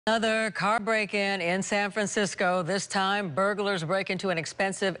Another car break-in in San Francisco. This time, burglars break into an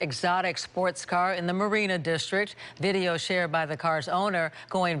expensive exotic sports car in the Marina District. Video shared by the car's owner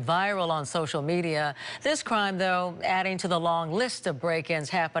going viral on social media. This crime, though, adding to the long list of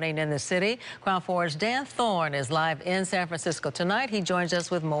break-ins happening in the city. Crown 4's Dan Thorne is live in San Francisco tonight. He joins us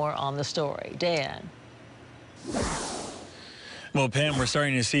with more on the story. Dan. Well, Pam, we're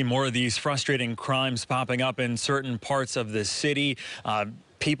starting to see more of these frustrating crimes popping up in certain parts of the city.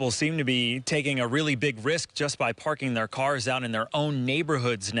 People seem to be taking a really big risk just by parking their cars out in their own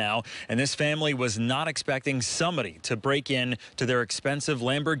neighborhoods now. And this family was not expecting somebody to break in to their expensive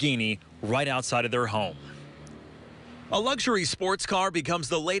Lamborghini right outside of their home. A luxury sports car becomes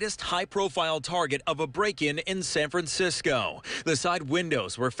the latest high-profile target of a break-in in San Francisco. The side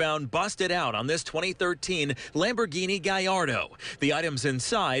windows were found busted out on this 2013 Lamborghini Gallardo. The items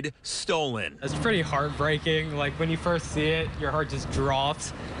inside stolen. It's pretty heartbreaking. Like when you first see it, your heart just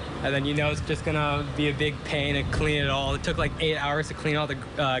drops. And then you know it's just gonna be a big pain to clean it all. It took like 8 hours to clean all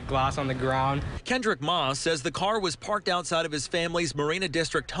the glass on the ground. Kendrick Moss says the car was parked outside of his family's Marina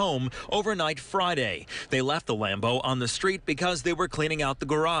District home overnight Friday. They left the Lambo on the street because they were cleaning out the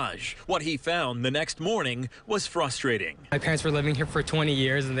garage. What he found the next morning was frustrating. My parents were living here for 20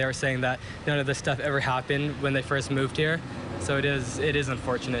 years and they were saying that none of this stuff ever happened when they first moved here. So it is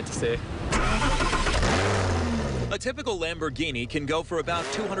unfortunate to see. A typical Lamborghini can go for about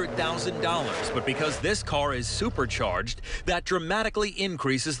 $200,000, but because this car is supercharged, that dramatically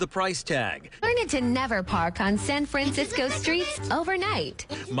increases the price tag. Learn it to never park on San Francisco streets overnight.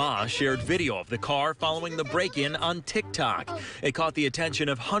 Ma shared video of the car following the break-in on TikTok. It caught the attention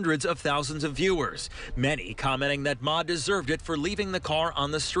of hundreds of thousands of viewers, many commenting that Ma deserved it for leaving the car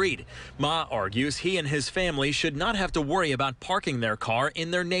on the street. Ma argues he and his family should not have to worry about parking their car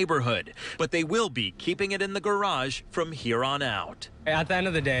in their neighborhood, but they will be keeping it in the garage from here on out. At the end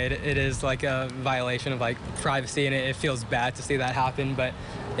of the day, it is like a violation of like privacy, and it feels bad to see that happen, but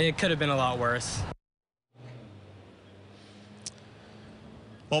it could have been a lot worse.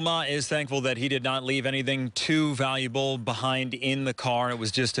 Well, Ma is thankful that he did not leave anything too valuable behind in the car. It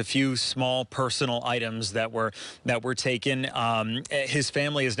was just a few small personal items that were taken. His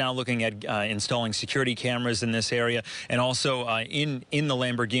family is now looking at installing security cameras in this area, and also in the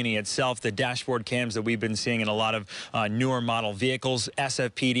Lamborghini itself, the dashboard cams that we've been seeing in a lot of newer model vehicles.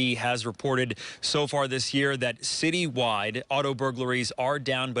 SFPD has reported so far this year that citywide auto burglaries are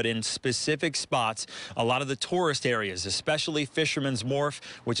down, but in specific spots. A lot of the tourist areas, especially Fisherman's Wharf,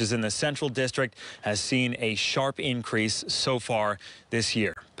 which is in the Central District, has seen a sharp increase so far this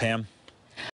year. Pam?